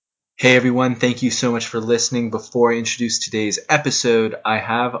Hey everyone, thank you so much for listening. Before I introduce today's episode, I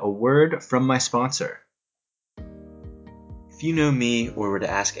have a word from my sponsor. If you know me or were to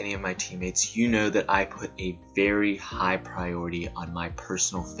ask any of my teammates, you know that I put a very high priority on my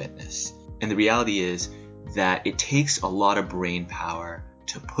personal fitness. And the reality is that it takes a lot of brain power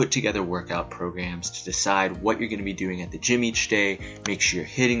to put together workout programs, to decide what you're going to be doing at the gym each day, make sure you're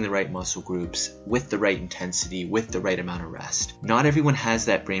hitting the right muscle groups with the right intensity, with the right amount of rest. Not everyone has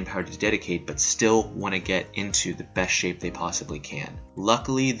that brain power to dedicate, but still want to get into the best shape they possibly can.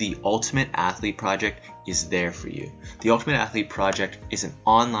 Luckily, the Ultimate Athlete Project is there for you. The Ultimate Athlete Project is an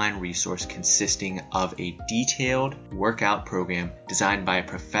online resource consisting of a detailed workout program designed by a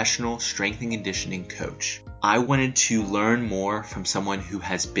professional strength and conditioning coach. I wanted to learn more from someone who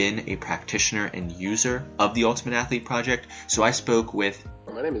has been a practitioner and user of the Ultimate Athlete Project, so I spoke with...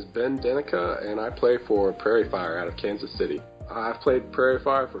 My name is Ben Denica, and I play for Prairie Fire out of Kansas City. I've played Prairie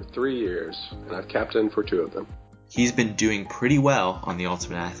Fire for 3 years, and I've captained for 2 of them. He's been doing pretty well on the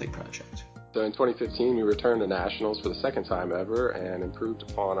Ultimate Athlete Project. So in 2015, we returned to Nationals for the second time ever and improved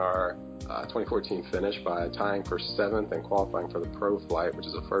upon our 2014 finish by tying for 7th and qualifying for the Pro Flight, which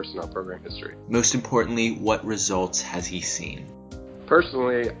is a first in our program history. Most importantly, what results has he seen?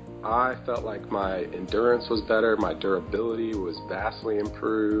 Personally, I felt like my endurance was better, my durability was vastly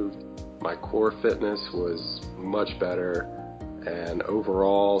improved, my core fitness was much better, and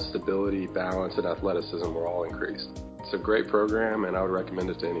overall stability, balance, and athleticism were all increased. It's a great program, and I would recommend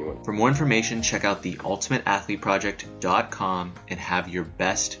it to anyone. For more information, check out the ultimateathleteproject.com and have your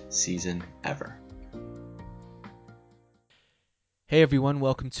best season ever. Hey everyone,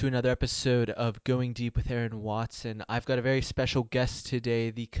 welcome to another episode of Going Deep with Aaron Watson. I've got a very special guest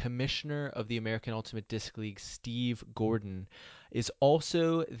today. The commissioner of the American Ultimate Disc League, Steve Gordon, is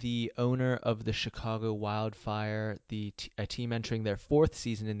also the owner of the Chicago Wildfire, a team entering their 4th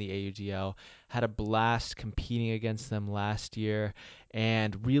season in the AUDL. Had a blast competing against them last year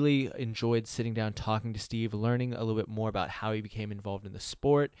and really enjoyed sitting down talking to Steve, learning a little bit more about how he became involved in the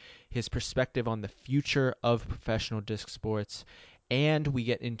sport, his perspective on the future of professional disc sports, and we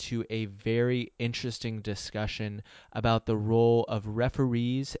get into a very interesting discussion about the role of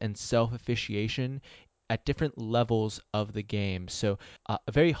referees and self-officiation at different levels of the game. So a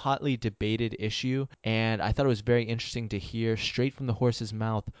very hotly debated issue, and I thought it was very interesting to hear straight from the horse's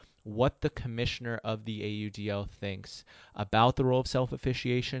mouth what the commissioner of the AUDL thinks about the role of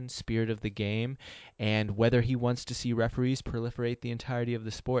self-officiation, spirit of the game, and whether he wants to see referees proliferate the entirety of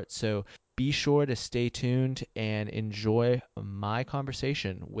the sport. So be sure to stay tuned and enjoy my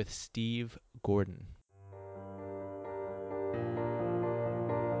conversation with Steve Gordon.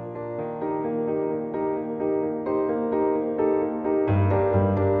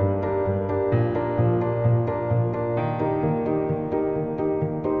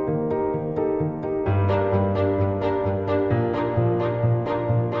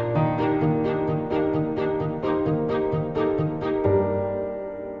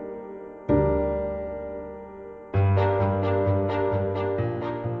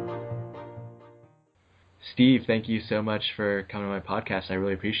 Steve, thank you so much for coming to my podcast. I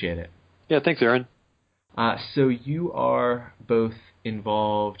really appreciate it. Yeah, thanks, Aaron. So you are both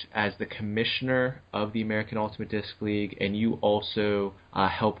involved as the commissioner of the American Ultimate Disc League, and you also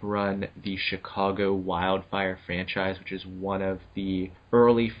help run the Chicago Wildfire franchise, which is one of the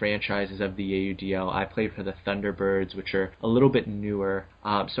early franchises of the AUDL. I played for the Thunderbirds, which are a little bit newer.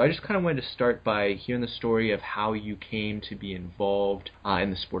 So I just kind of wanted to start by hearing the story of how you came to be involved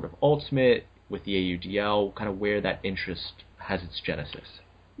in the sport of Ultimate with the AUDL, kind of where that interest has its genesis.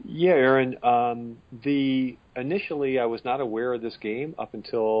 Yeah, Aaron. Initially, I was not aware of this game up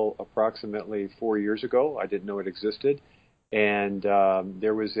until approximately 4 years ago. I didn't know it existed, and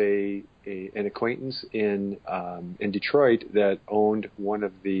there was an acquaintance in Detroit that owned one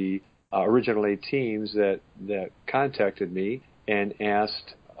of the original 8 teams that contacted me and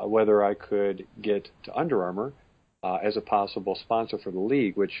asked whether I could get to Under Armour as a possible sponsor for the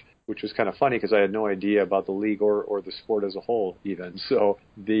league, which was kind of funny because I had no idea about the league or the sport as a whole even. So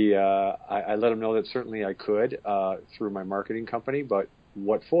I let him know that certainly I could through my marketing company, but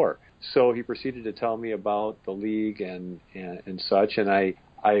what for? So he proceeded to tell me about the league and such, and I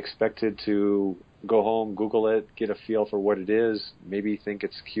expected to go home, Google it, get a feel for what it is, maybe think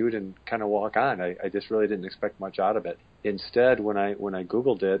it's cute and kind of walk on. I just really didn't expect much out of it. Instead, when I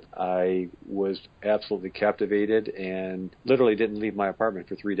Googled it, I was absolutely captivated and literally didn't leave my apartment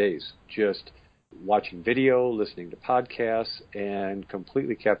for 3 days, just watching video, listening to podcasts, and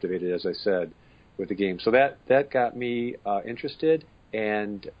completely captivated, as I said, with the game. So that got me interested.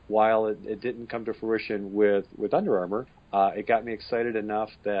 And while it didn't come to fruition with Under Armour, It got me excited enough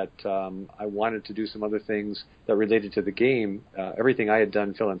that I wanted to do some other things that related to the game. Everything I had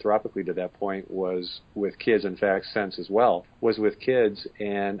done philanthropically to that point was with kids, in fact, since as well, was with kids.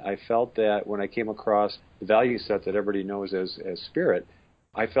 And I felt that when I came across the value set that everybody knows as Spirit,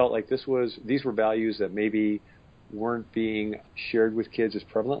 I felt like these were values that maybe weren't being shared with kids as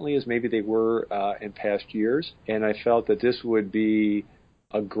prevalently as maybe they were in past years. And I felt that this would be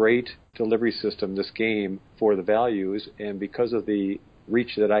a great delivery system, this game, for the values. And because of the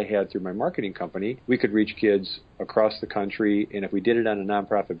reach that I had through my marketing company, we could reach kids across the country. And if we did it on a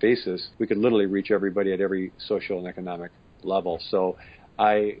nonprofit basis, we could literally reach everybody at every social and economic level. So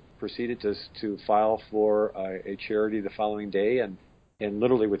I proceeded to file for a charity the following day, and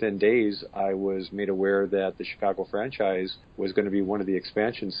literally within days, I was made aware that the Chicago franchise was going to be one of the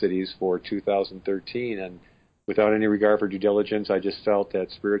expansion cities for 2013. And without any regard for due diligence, I just felt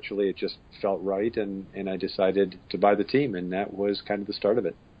that spiritually it just felt right, and I decided to buy the team, and that was kind of the start of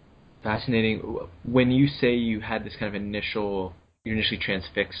it. Fascinating. When you say you had this kind of you're initially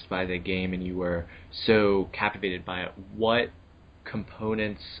transfixed by the game and you were so captivated by it, what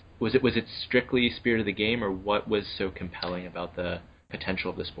components, was it strictly spirit of the game, or what was so compelling about the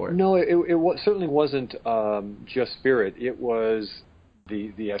potential of the sport? No, it certainly wasn't just spirit. It was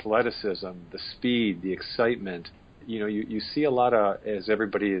the athleticism, the speed, the excitement. You see a lot of, as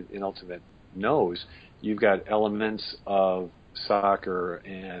everybody in Ultimate knows, you've got elements of soccer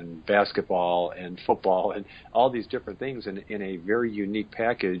and basketball and football and all these different things in a very unique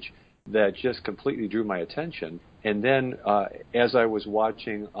package that just completely drew my attention. And then as I was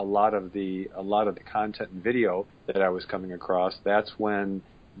watching a lot of the content and video that I was coming across, that's when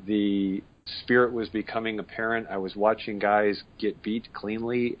the spirit was becoming apparent. I was watching guys get beat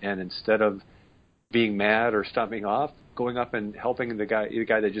cleanly, and instead of being mad or stomping off, going up and helping the guy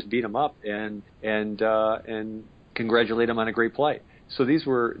that just beat him up and congratulate him on a great play. So these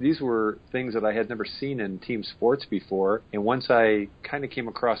were things that I had never seen in team sports before. And once I kind of came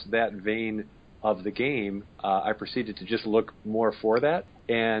across that vein of the game, I proceeded to just look more for that,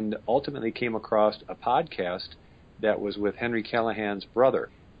 and ultimately came across a podcast that was with Henry Callahan's brother.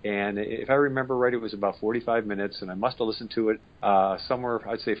 And if I remember right, it was about 45 minutes, and I must have listened to it somewhere,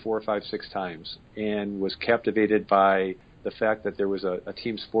 I'd say 4 or 5, 6 times, and was captivated by the fact that there was a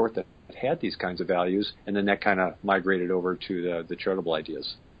team sport that had these kinds of values, and then that kind of migrated over to the charitable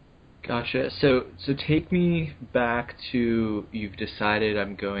ideas. Gotcha. So take me back to, you've decided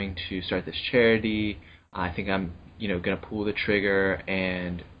I'm going to start this charity. I think I'm going to pull the trigger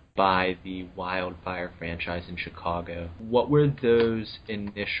and buy the Wildfire franchise in Chicago. What were those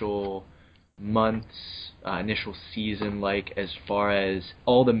initial months, initial season like, as far as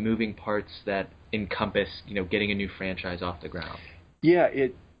all the moving parts that encompass getting a new franchise off the ground? Yeah,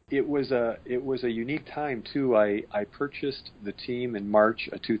 it was a unique time too. I purchased the team in March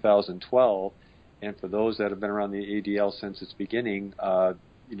of 2012, and for those that have been around the ADL since its beginning,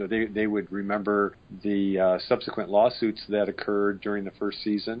 they would remember the subsequent lawsuits that occurred during the first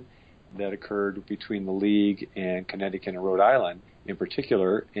season, that occurred between the league and Connecticut and Rhode Island in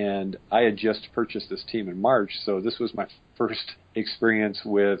particular. And I had just purchased this team in March, so this was my first experience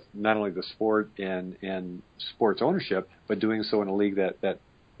with not only the sport and sports ownership, but doing so in a league that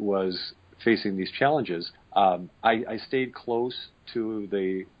was facing these challenges. I stayed close to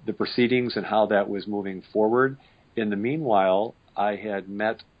the proceedings and how that was moving forward. In the meanwhile, I had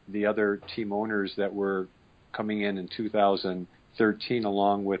met the other team owners that were coming in 2013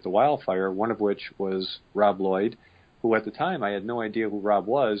 along with the Wildfire, one of which was Rob Lloyd, who at the time I had no idea who Rob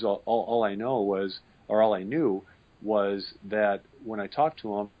was. All I knew was that when I talked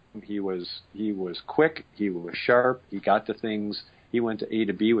to him, he was quick, he was sharp, he got to things. He went to A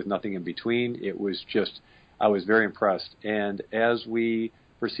to B with nothing in between. It was just, I was very impressed. And as we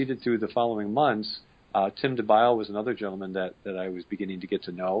proceeded through the following months, Tim DeBile was another gentleman that I was beginning to get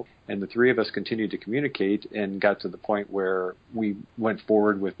to know, and the three of us continued to communicate and got to the point where we went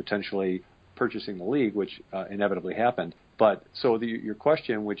forward with potentially purchasing the league, which inevitably happened. But so your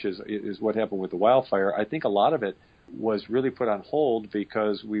question, which is what happened with the Wildfire, I think a lot of it was really put on hold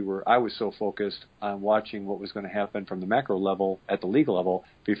because I was so focused on watching what was going to happen from the macro level at the league level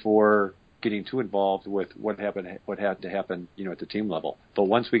before getting too involved with what had to happen, at the team level. But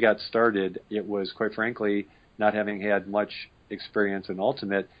once we got started, it was, quite frankly, not having had much experience in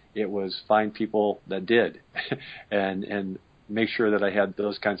Ultimate, it was find people that did and make sure that I had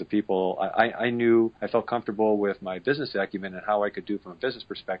those kinds of people. I knew, I felt comfortable with my business acumen and how I could do from a business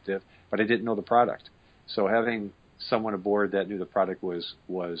perspective, but I didn't know the product. So having someone aboard that knew the product was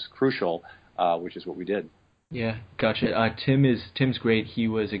crucial, which is what we did. Yeah, gotcha. Tim's great. He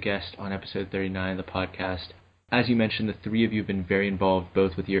was a guest on episode 39 of the podcast. as you mentioned, the three of you have been very involved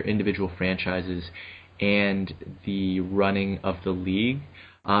both with your individual franchises and the running of the league.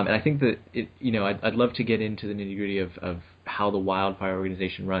 And I think that I'd love to get into the nitty-gritty of how the Wildfire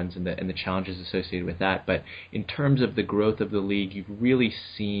organization runs and the challenges associated with that. But in terms of the growth of the league, you've really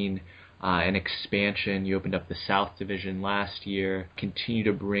seen an expansion. You opened up the South Division last year, continue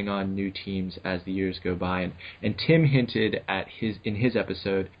to bring on new teams as the years go by. And Tim hinted in his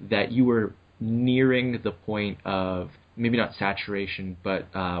episode that you were nearing the point of maybe not saturation, but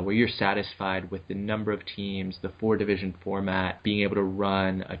where you're satisfied with the number of teams, the 4-division format, being able to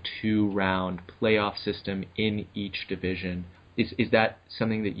run a 2-round playoff system in each division. Is that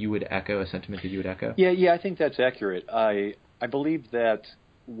something that you would echo, a sentiment that you would echo? Yeah, I think that's accurate. I believe that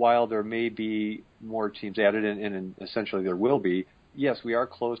while there may be more teams added, and essentially there will be, yes, we are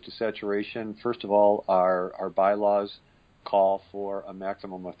close to saturation. First of all, our bylaws call for a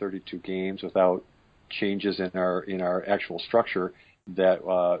maximum of 32 games without changes in our actual structure that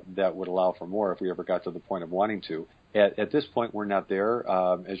would allow for more if we ever got to the point of wanting to. At this point, we're not there.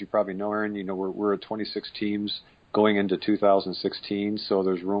 As you probably know, Aaron, we're at 26 teams going into 2016, so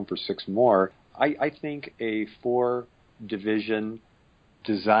there's room for 6 more. I think a 4-division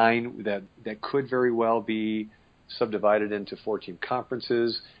design that could very well be subdivided into 4-team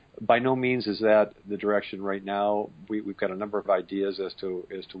conferences. By no means is that the direction right now. We've got a number of ideas as to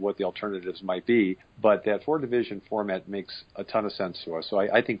what the alternatives might be, but that 4-division format makes a ton of sense to us. So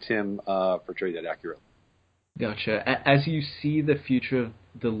I think Tim portrayed that accurately. Gotcha. As you see the future of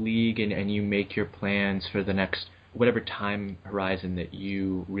the league and you make your plans for the next whatever time horizon that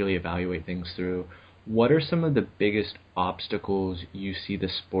you really evaluate things through, what are some of the biggest obstacles you see the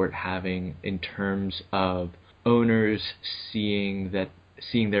sport having in terms of owners seeing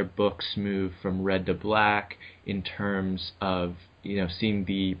their books move from red to black, in terms of seeing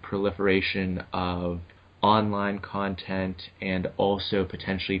the proliferation of online content, and also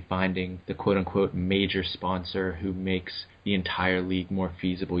potentially finding the quote-unquote major sponsor who makes the entire league more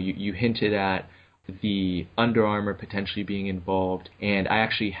feasible? You hinted at the Under Armour potentially being involved, and I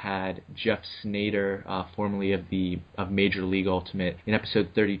actually had Jeff Snyder, formerly of Major League Ultimate, in episode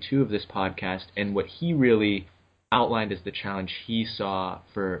 32 of this podcast, and what he really outlined as the challenge he saw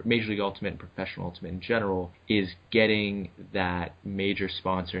for Major League Ultimate and Professional Ultimate in general is getting that major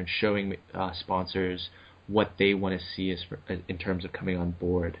sponsor and showing sponsors what they want to see in terms of coming on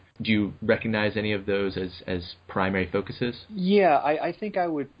board. Do you recognize any of those as primary focuses? Yeah, I think I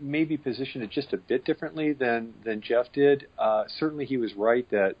would maybe position it just a bit differently than Jeff did. Certainly he was right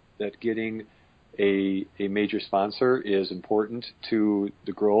that getting a major sponsor is important to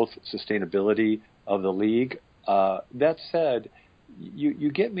the growth, sustainability of the league. That said,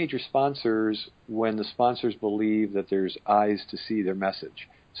 you get major sponsors when the sponsors believe that there's eyes to see their message.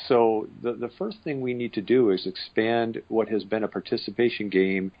 So the first thing we need to do is expand what has been a participation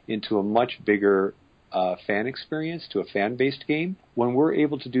game into a much bigger fan experience, to a fan-based game. When we're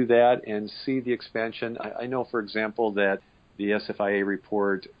able to do that and see the expansion, I know, for example, that the SFIA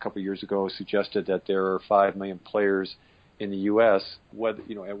report a couple of years ago suggested that there are 5 million players in the U.S.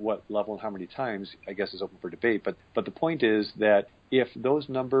 At what level and how many times, I guess, is open for debate. But the point is that if those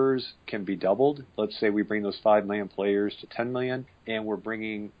numbers can be doubled, let's say we bring those 5 million players to 10 million, and we're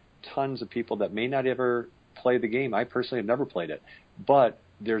bringing tons of people that may not ever play the game. I personally have never played it, but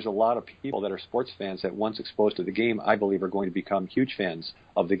there's a lot of people that are sports fans that once exposed to the game, I believe, are going to become huge fans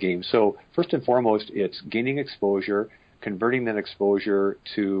of the game. So first and foremost, it's gaining exposure, converting that exposure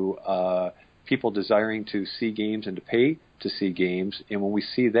to people desiring to see games and to pay to see games. And when we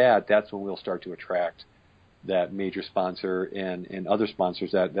see that, that's when we'll start to attract that major sponsor and other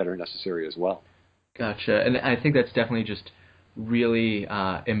sponsors that are necessary as well. Gotcha. And I think that's definitely just really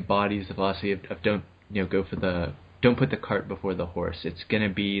embodies the philosophy of don't put the cart before the horse. It's going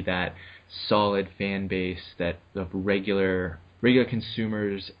to be that solid fan base, that of regular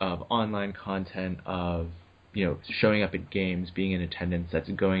consumers of online content, of showing up at games, being in attendance, that's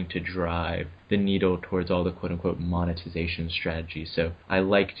going to drive the needle towards all the quote-unquote monetization strategies. So I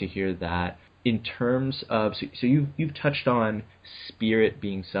like to hear that. In terms of, so you've touched on spirit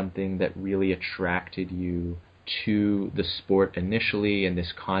being something that really attracted you to the sport initially, and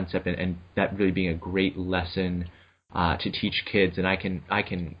this concept, and that really being a great lesson to teach kids. And I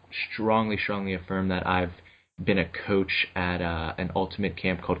can strongly affirm that. I've been a coach at an ultimate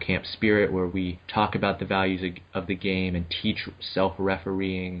camp called Camp Spirit, where we talk about the values of the game and teach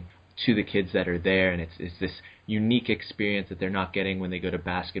self-refereeing to the kids that are there, and it's this unique experience that they're not getting when they go to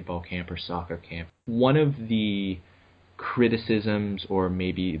basketball camp or soccer camp. One of the criticisms, or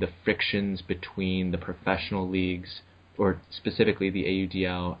maybe the frictions, between the professional leagues, or specifically the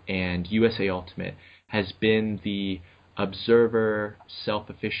AUDL and USA Ultimate, has been the observer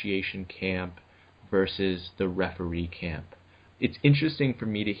self-officiation camp versus the referee camp. It's interesting for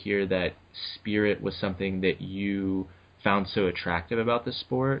me to hear that spirit was something that you found so attractive about the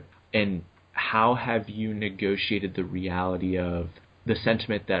sport, and how have you negotiated the reality of the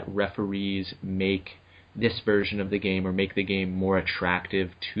sentiment that referees make this version of the game or make the game more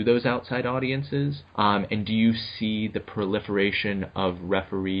attractive to those outside audiences? And do you see the proliferation of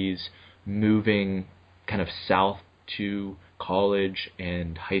referees moving kind of south to college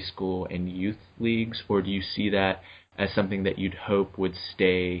and high school and youth leagues, or do you see that as something that you'd hope would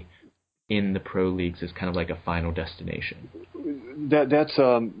stay in the pro leagues as kind of like a final destination? That's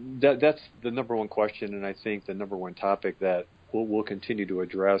the number one question, and I think the number one topic that we'll continue to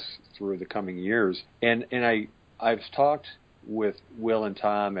address through the coming years. And I've talked with Will and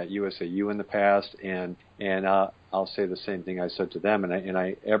Tom at USAU in the past, and I'll say the same thing I said to them. And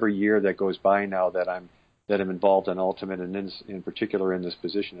I every year that goes by now that I'm involved in Ultimate, and in particular in this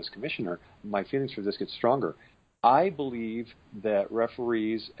position as commissioner, my feelings for this get stronger. I believe that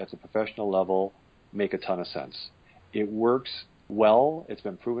referees at the professional level make a ton of sense. It works well. It's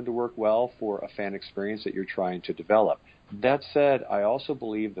been proven to work well for a fan experience that you're trying to develop. That said, I also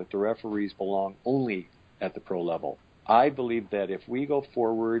believe that the referees belong only at the pro level. I believe that if we go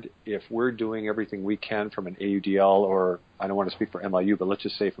forward, if we're doing everything we can from an AUDL, or I don't want to speak for MLU, but let's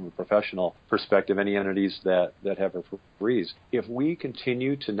just say from a professional perspective, any entities that have referees, if we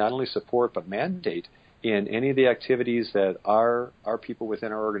continue to not only support but mandate in any of the activities that our people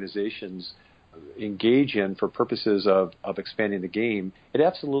within our organizations engage in for purposes of expanding the game, it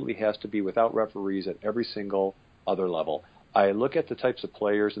absolutely has to be without referees at every single other level. I look at the types of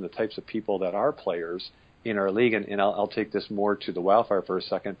players and the types of people that are players in our league, and I'll take this more to the Wildfire for a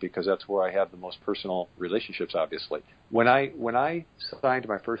second because that's where I have the most personal relationships, obviously. When I signed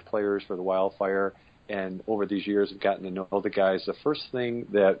my first players for the Wildfire, and over these years have gotten to know the guys, the first thing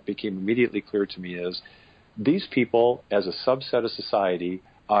that became immediately clear to me is these people, as a subset of society,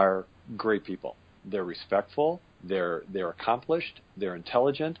 are great people. They're respectful, they're accomplished, they're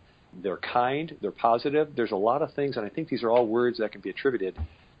intelligent, they're kind, they're positive. There's a lot of things, and I think these are all words that can be attributed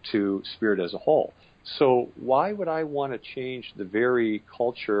to spirit as a whole. So why would I want to change the very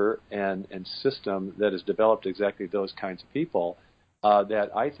culture and system that has developed exactly those kinds of people that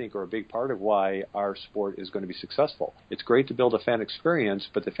I think are a big part of why our sport is going to be successful? It's great to build a fan experience,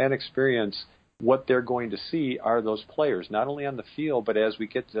 but the fan experience, what they're going to see are those players, not only on the field, but as we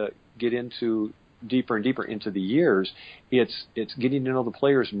get into deeper and deeper into the years, it's getting to know the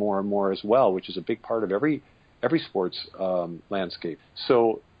players more and more as well, which is a big part of every sports landscape.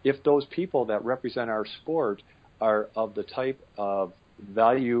 So if those people that represent our sport are of the type of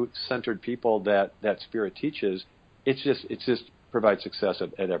value-centered people that Spirit teaches, it just provides success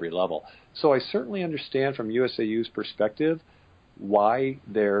at every level. So I certainly understand from USAU's perspective why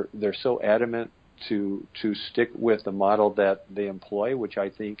they're so adamant to stick with the model that they employ, which I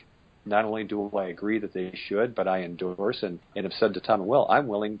think not only do I agree that they should, but I endorse and have said to Tom and Will, I'm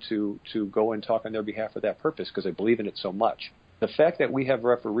willing to go and talk on their behalf for that purpose because I believe in it so much. The fact that we have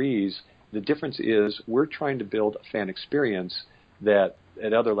referees, the difference is we're trying to build a fan experience that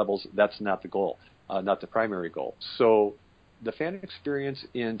at other levels, that's not the goal, not the primary goal. So the fan experience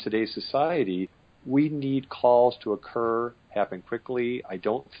in today's society, we need calls to occur, happen quickly. I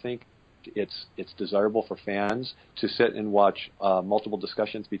don't think it's desirable for fans to sit and watch multiple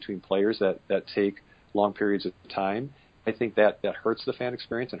discussions between players that take long periods of time. I think that hurts the fan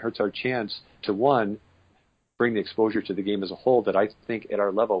experience and hurts our chance to, one, bring the exposure to the game as a whole that I think at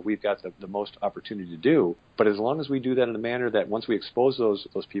our level we've got the most opportunity to do. But as long as we do that in a manner that once we expose those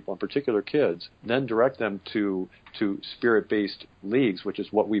people, in particular kids, then direct them to spirit-based leagues, which is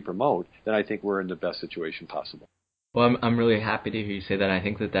what we promote, then I think we're in the best situation possible. Well, I'm really happy to hear you say that. I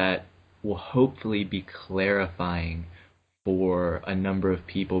think that will hopefully be clarifying for a number of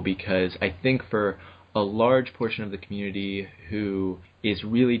people, because I think for a large portion of the community who is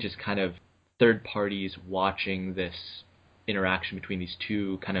really just kind of third parties watching this interaction between these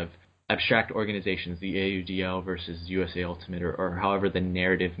two kind of abstract organizations, the AUDL versus USA Ultimate, or however the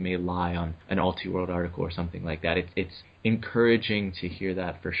narrative may lie on an Ultiworld article or something like that. It's encouraging to hear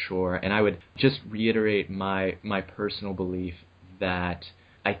that for sure. And I would just reiterate my personal belief that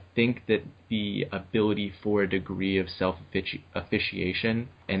I think that the ability for a degree of self-officiation,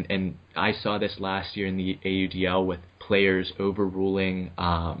 and I saw this last year in the AUDL with players overruling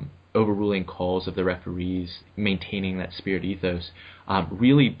calls of the referees, maintaining that spirit ethos,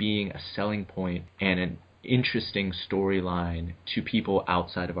 really being a selling point and interesting storyline to people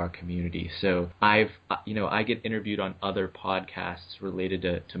outside of our community. So I get interviewed on other podcasts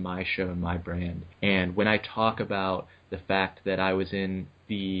related to my show and my brand. And when I talk about the fact that I was in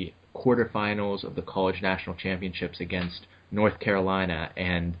the quarterfinals of the college national championships against North Carolina,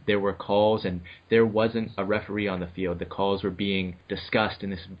 and there were calls, and there wasn't a referee on the field. The calls were being discussed in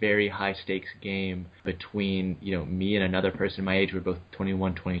this very high-stakes game between, me and another person my age. We're both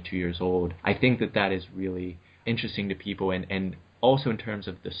 21, 22 years old. I think that is really interesting to people, and also in terms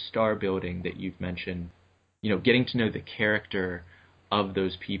of the star building that you've mentioned, getting to know the character of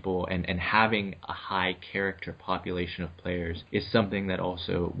those people and having a high character population of players is something that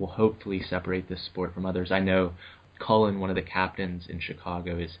also will hopefully separate this sport from others. I know Cullen, one of the captains in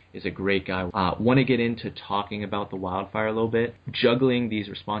Chicago, is a great guy. Want to get into talking about the Wildfire a little bit, juggling these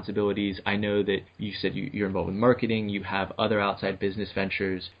responsibilities. I know that you said you're involved in marketing, you have other outside business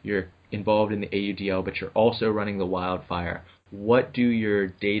ventures, you're involved in the AUDL, but you're also running the Wildfire. What do your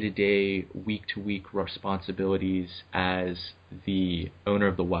day-to-day, week-to-week responsibilities as the owner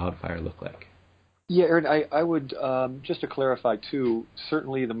of the Wildfire look like? Yeah, Aaron, I would, just to clarify too,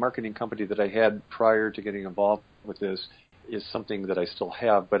 certainly the marketing company that I had prior to getting involved with this is something that I still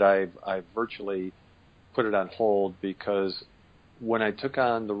have, but I've virtually put it on hold because when I took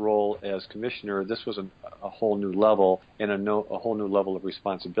on the role as commissioner, this was a whole new level and a whole new level of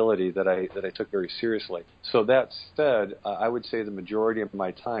responsibility that I took very seriously. So that said, I would say the majority of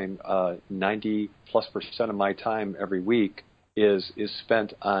my time, 90+% of my time every week is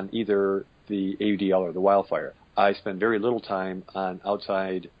spent on either the AUDL or the Wildfire. I spend very little time on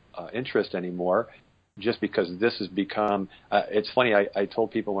outside interest anymore, just because this has become. It's funny. I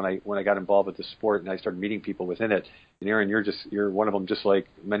told people when I got involved with the sport and I started meeting people within it. And Aaron, you're one of them, just like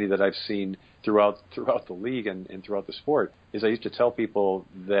many that I've seen throughout the league and throughout the sport. Is I used to tell people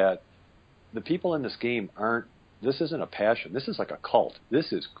that the people in this game aren't. This isn't a passion. This is like a cult.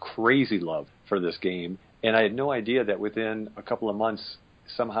 This is crazy love for this game. And I had no idea that within a couple of months,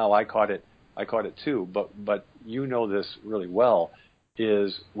 somehow I caught it too. But you know this really well,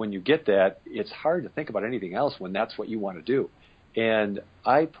 is when you get that, it's hard to think about anything else when that's what you want to do. And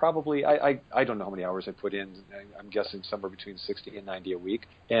I don't know how many hours I put in. I'm guessing somewhere between 60 and 90 a week.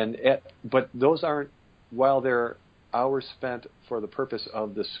 But those aren't, while they're hours spent for the purpose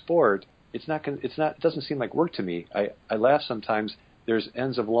of the sport, it doesn't seem like work to me. I laugh sometimes. There's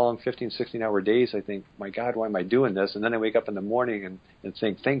ends of long 15, 16-hour days. I think, my God, why am I doing this? And then I wake up in the morning and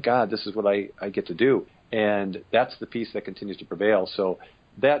think, thank God, this is what I get to do. And that's the piece that continues to prevail. So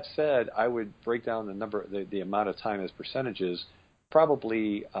that said, I would break down the amount of time as percentages,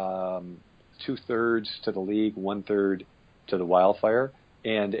 probably 2/3 to the league, 1/3 to the Wildfire.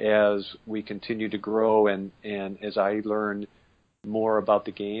 And as we continue to grow and as I learn more about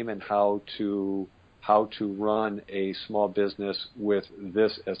the game and how to run a small business with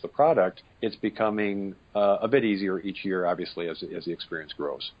this as the product, it's becoming a bit easier each year, obviously, as the experience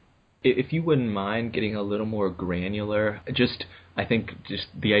grows. If you wouldn't mind getting a little more granular, I think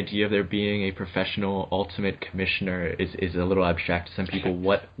the idea of there being a professional ultimate commissioner is a little abstract to some people.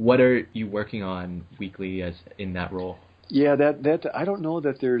 What are you working on weekly as in that role? Yeah, that I don't know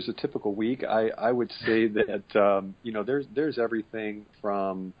that there's a typical week. I would say that there's everything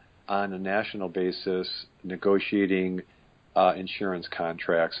from, on a national basis, negotiating insurance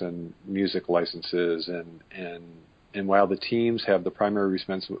contracts and music licenses, and while the teams have the primary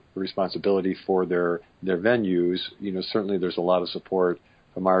responsibility for their venues, certainly there's a lot of support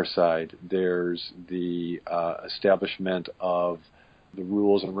from our side. There's the establishment of the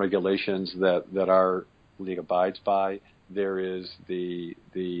rules and regulations that our league abides by. There is the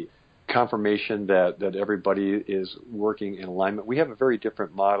confirmation that everybody is working in alignment. We have a very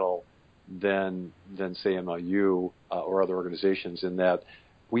different model than say MLU or other organizations, in that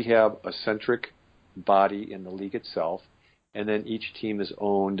we have a centric body in the league itself, and then each team is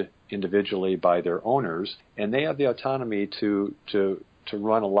owned individually by their owners, and they have the autonomy to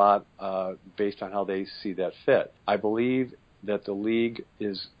run a lot based on how they see that fit. I believe that the league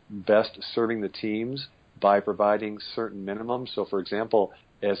is best serving the teams by providing certain minimums. So, for example,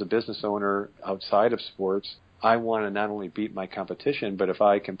 as a business owner outside of sports, I want to not only beat my competition, but if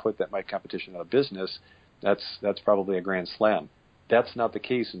I can put my competition out of business, that's probably a grand slam. That's not the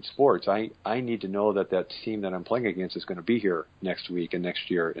case in sports. I need to know that team that I'm playing against is going to be here next week and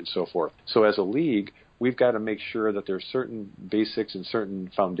next year and so forth. So as a league, we've got to make sure that there's certain basics and certain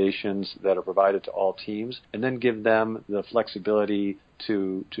foundations that are provided to all teams, and then give them the flexibility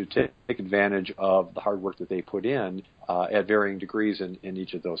to take advantage of the hard work that they put in at varying degrees in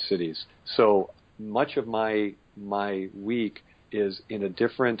each of those cities. So much of my week is in a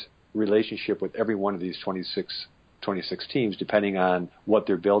different relationship with every one of these 26 teams, depending on what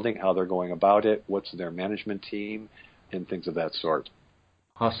they're building, how they're going about it, what's their management team, and things of that sort.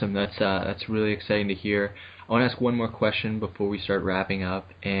 Awesome. That's really exciting to hear. I want to ask one more question before we start wrapping up.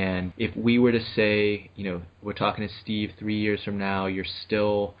 And if we were to say, we're talking to Steve 3 years from now, you're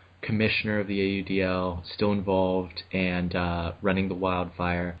still commissioner of the AUDL, still involved and running the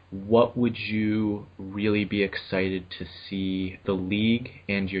Wildfire, what would you really be excited to see the league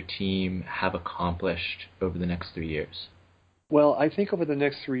and your team have accomplished over the next 3 years? Well, I think over the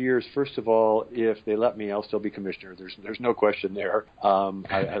next 3 years, first of all, if they let me, I'll still be commissioner. There's no question there.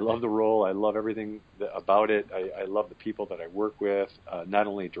 I love the role. I love everything about it. I love the people that I work with, not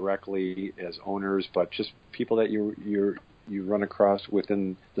only directly as owners, but just people that you run across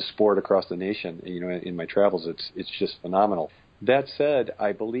within the sport across the nation. In my travels, it's just phenomenal. That said,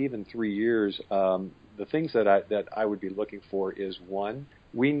 I believe in 3 years, the things that I would be looking for is, one,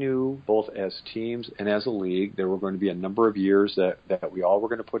 we knew both as teams and as a league there were going to be a number of years that we all were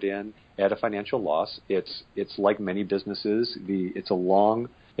going to put in at a financial loss. It's like many businesses. It's a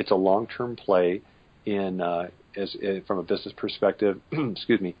long-term play from a business perspective.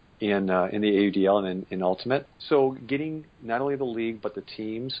 Excuse me. In the AUDL and in Ultimate. So getting not only the league but the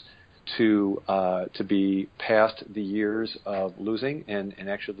teams to be past the years of losing and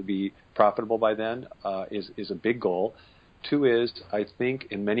actually to be profitable by then is a big goal. Two is, I think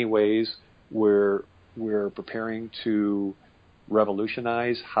in many ways we're preparing to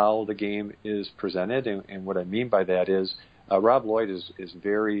revolutionize how the game is presented, and what I mean by that is Rob Lloyd is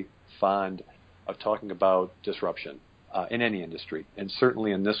very fond of talking about disruption in any industry, and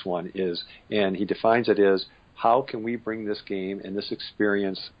certainly in this one is, and he defines it as, how can we bring this game and this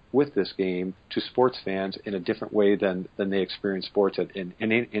experience with this game to sports fans in a different way than they experience sports in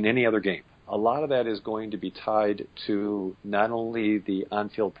any other game. A lot of that is going to be tied to not only the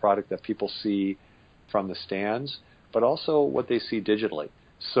on-field product that people see from the stands, but also what they see digitally.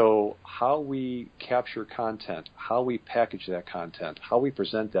 So how we capture content, how we package that content, how we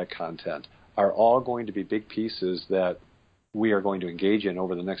present that content are all going to be big pieces that we are going to engage in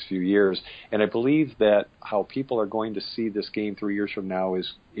over the next few years. And I believe that how people are going to see this game 3 years from now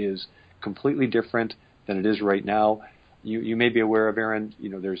is completely different than it is right now. You may be aware of, Aaron,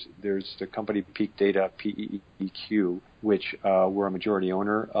 there's the company Peak Data, PEEQ, which we're a majority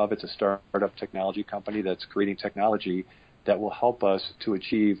owner of. It's a startup technology company that's creating technology that will help us to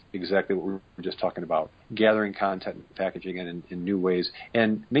achieve exactly what we were just talking about, gathering content and packaging it in new ways,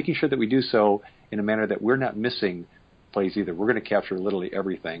 and making sure that we do so in a manner that we're not missing plays either. We're going to capture literally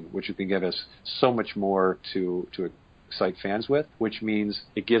everything, which can give us so much more to excite fans with, which means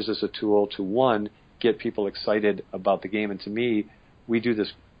it gives us a tool to, one, get people excited about the game. And to me, we do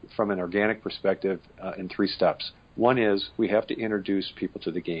this from an organic perspective in 3 steps. One is we have to introduce people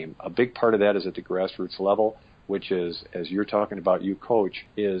to the game. A big part of that is at the grassroots level, which is, as you're talking about, you coach,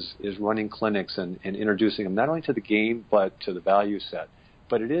 is running clinics and introducing them not only to the game but to the value set.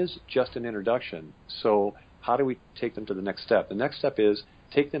 But it is just an introduction. So how do we take them to the next step? The next step is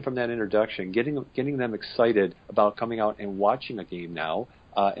take them from that introduction, getting them excited about coming out and watching a game now,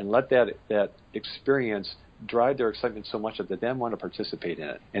 and let that experience drive their excitement so much that they then want to participate in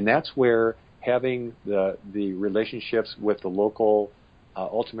it. And that's where having the relationships with the local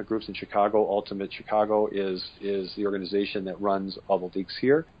Ultimate groups in Chicago. Ultimate Chicago is the organization that runs all the leagues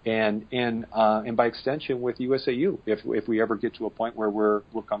here, and by extension with USAU. If we ever get to a point where we're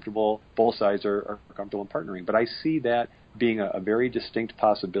comfortable, both sides are comfortable in partnering. But I see that being a very distinct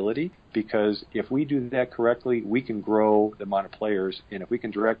possibility, because if we do that correctly, we can grow the amount of players, and if we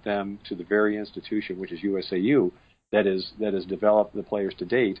can direct them to the very institution, which is USAU, that has developed the players to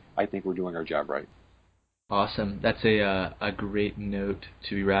date, I think we're doing our job right. Awesome. That's a great note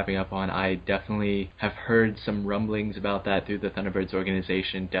to be wrapping up on. I definitely have heard some rumblings about that through the Thunderbirds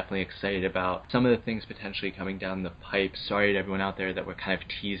organization. Definitely excited about some of the things potentially coming down the pipe. Sorry to everyone out there that we're kind of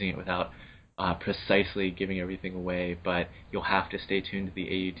teasing it without precisely giving everything away, but you'll have to stay tuned to the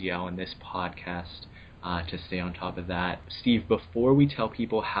AUDL and this podcast to stay on top of that. Steve, before we tell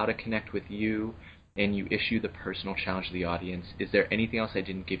people how to connect with you and you issue the personal challenge to the audience, is there anything else I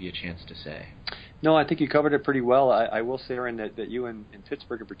didn't give you a chance to say? No, I think you covered it pretty well. I will say, Aaron, that you in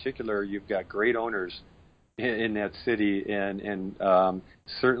Pittsburgh in particular, you've got great owners in that city, and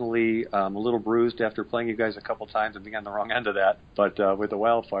certainly a little bruised after playing you guys a couple times and being on the wrong end of that, but with the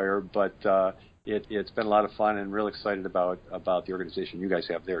Wildfire. But it's been a lot of fun, and real excited about the organization you guys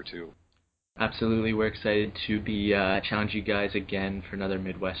have there too. Absolutely, we're excited to be challenge you guys again for another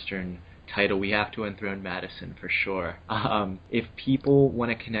Midwestern title, we have to enthrone Madison for sure. If people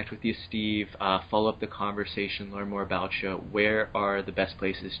want to connect with you, Steve, follow up the conversation, learn more about you, where are the best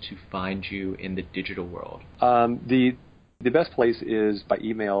places to find you in the digital world? The best place is by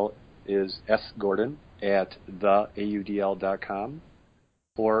email is sgordon@theaudl.com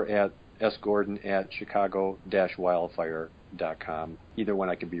or at sgordon@chicago-wildfire.com. Either one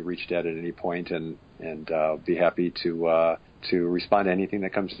I can be reached at any point, and be happy to respond to anything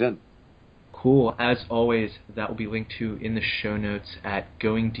that comes in. Cool. As always, that will be linked to in the show notes at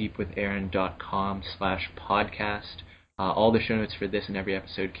goingdeepwithaaron.com/podcast. All the show notes for this and every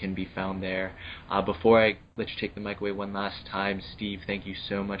episode can be found there. Before I let you take the mic away one last time, Steve, thank you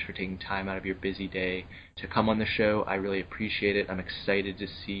so much for taking time out of your busy day to come on the show. I really appreciate it. I'm excited to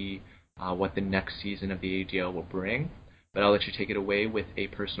see what the next season of the AUDL will bring. But I'll let you take it away with a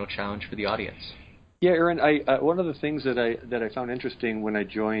personal challenge for the audience. Yeah, Aaron. One of the things that I found interesting when I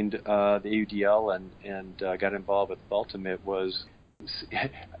joined the AUDL and got involved with Ultimate was,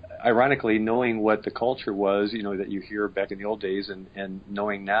 ironically, knowing what the culture was, that you hear back in the old days, and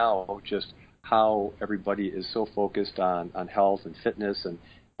knowing now just how everybody is so focused on health and fitness, and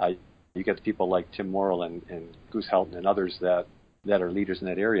you get people like Tim Morrill and Goose Helton and others that are leaders in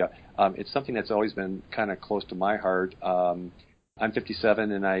that area. It's something that's always been kind of close to my heart. I'm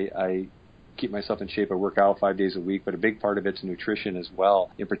 57, and I keep myself in shape. I work out 5 days a week, but a big part of it's nutrition as well.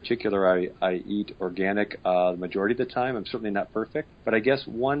 In particular, I eat organic the majority of the time. I'm certainly not perfect, but I guess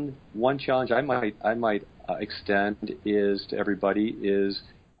one challenge I might extend is to everybody is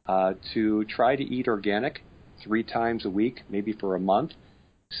to try to eat organic 3 times a week, maybe for a month.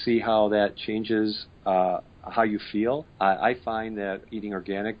 See how that changes how you feel. I find that eating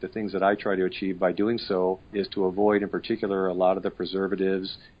organic, the things that I try to achieve by doing so is to avoid, in particular, a lot of the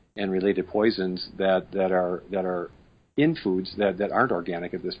preservatives and related poisons that are in foods that aren't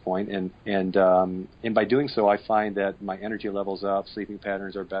organic at this point. And by doing so, I find that my energy level's up, sleeping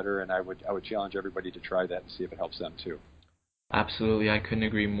patterns are better, and I would challenge everybody to try that and see if it helps them too. Absolutely, I couldn't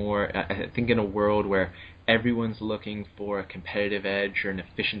agree more. I think in a world where everyone's looking for a competitive edge or an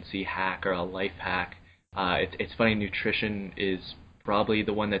efficiency hack or a life hack, it's funny, nutrition is probably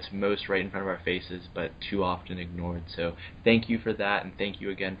the one that's most right in front of our faces, but too often ignored. So thank you for that, and thank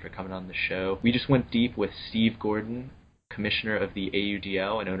you again for coming on the show. We just went deep with Steve Gordon, Commissioner of the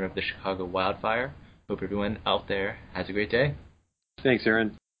AUDL and owner of the Chicago Wildfire. Hope everyone out there has a great day. Thanks,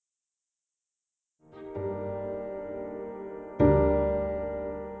 Aaron.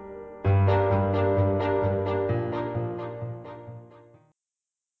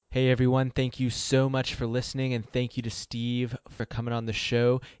 Hey everyone, thank you so much for listening, and thank you to Steve for coming on the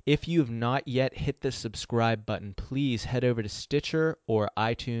show. If you have not yet hit the subscribe button, please head over to Stitcher or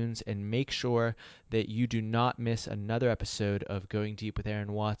iTunes and make sure that you do not miss another episode of Going Deep with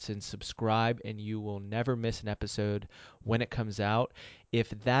Aaron Watson. Subscribe and you will never miss an episode when it comes out. If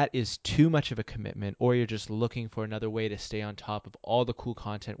that is too much of a commitment, or you're just looking for another way to stay on top of all the cool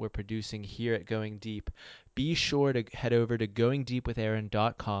content we're producing here at Going Deep, be sure to head over to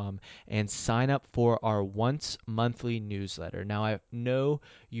goingdeepwithaaron.com and sign up for our once monthly newsletter. Now, I know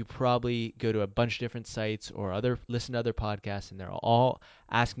you probably go to a bunch of different sites or listen to other podcasts, and they're all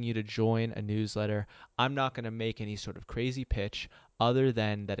asking you to join a newsletter. I'm not going to make any sort of crazy pitch other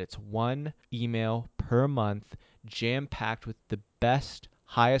than that it's one email per month, jam-packed with the best,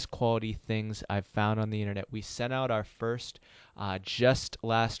 highest quality things I've found on the internet. We sent out our first just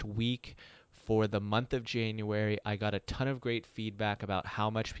last week for the month of January. I got a ton of great feedback about how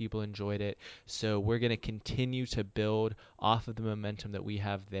much people enjoyed it. So we're going to continue to build off of the momentum that we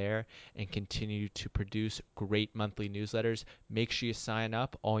have there and continue to produce great monthly newsletters. Make sure you sign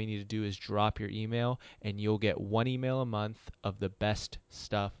up. All you need to do is drop your email, and you'll get one email a month of the best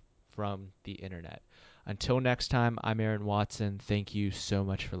stuff from the internet. Until next time, I'm Aaron Watson. Thank you so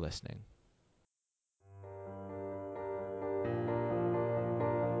much for listening.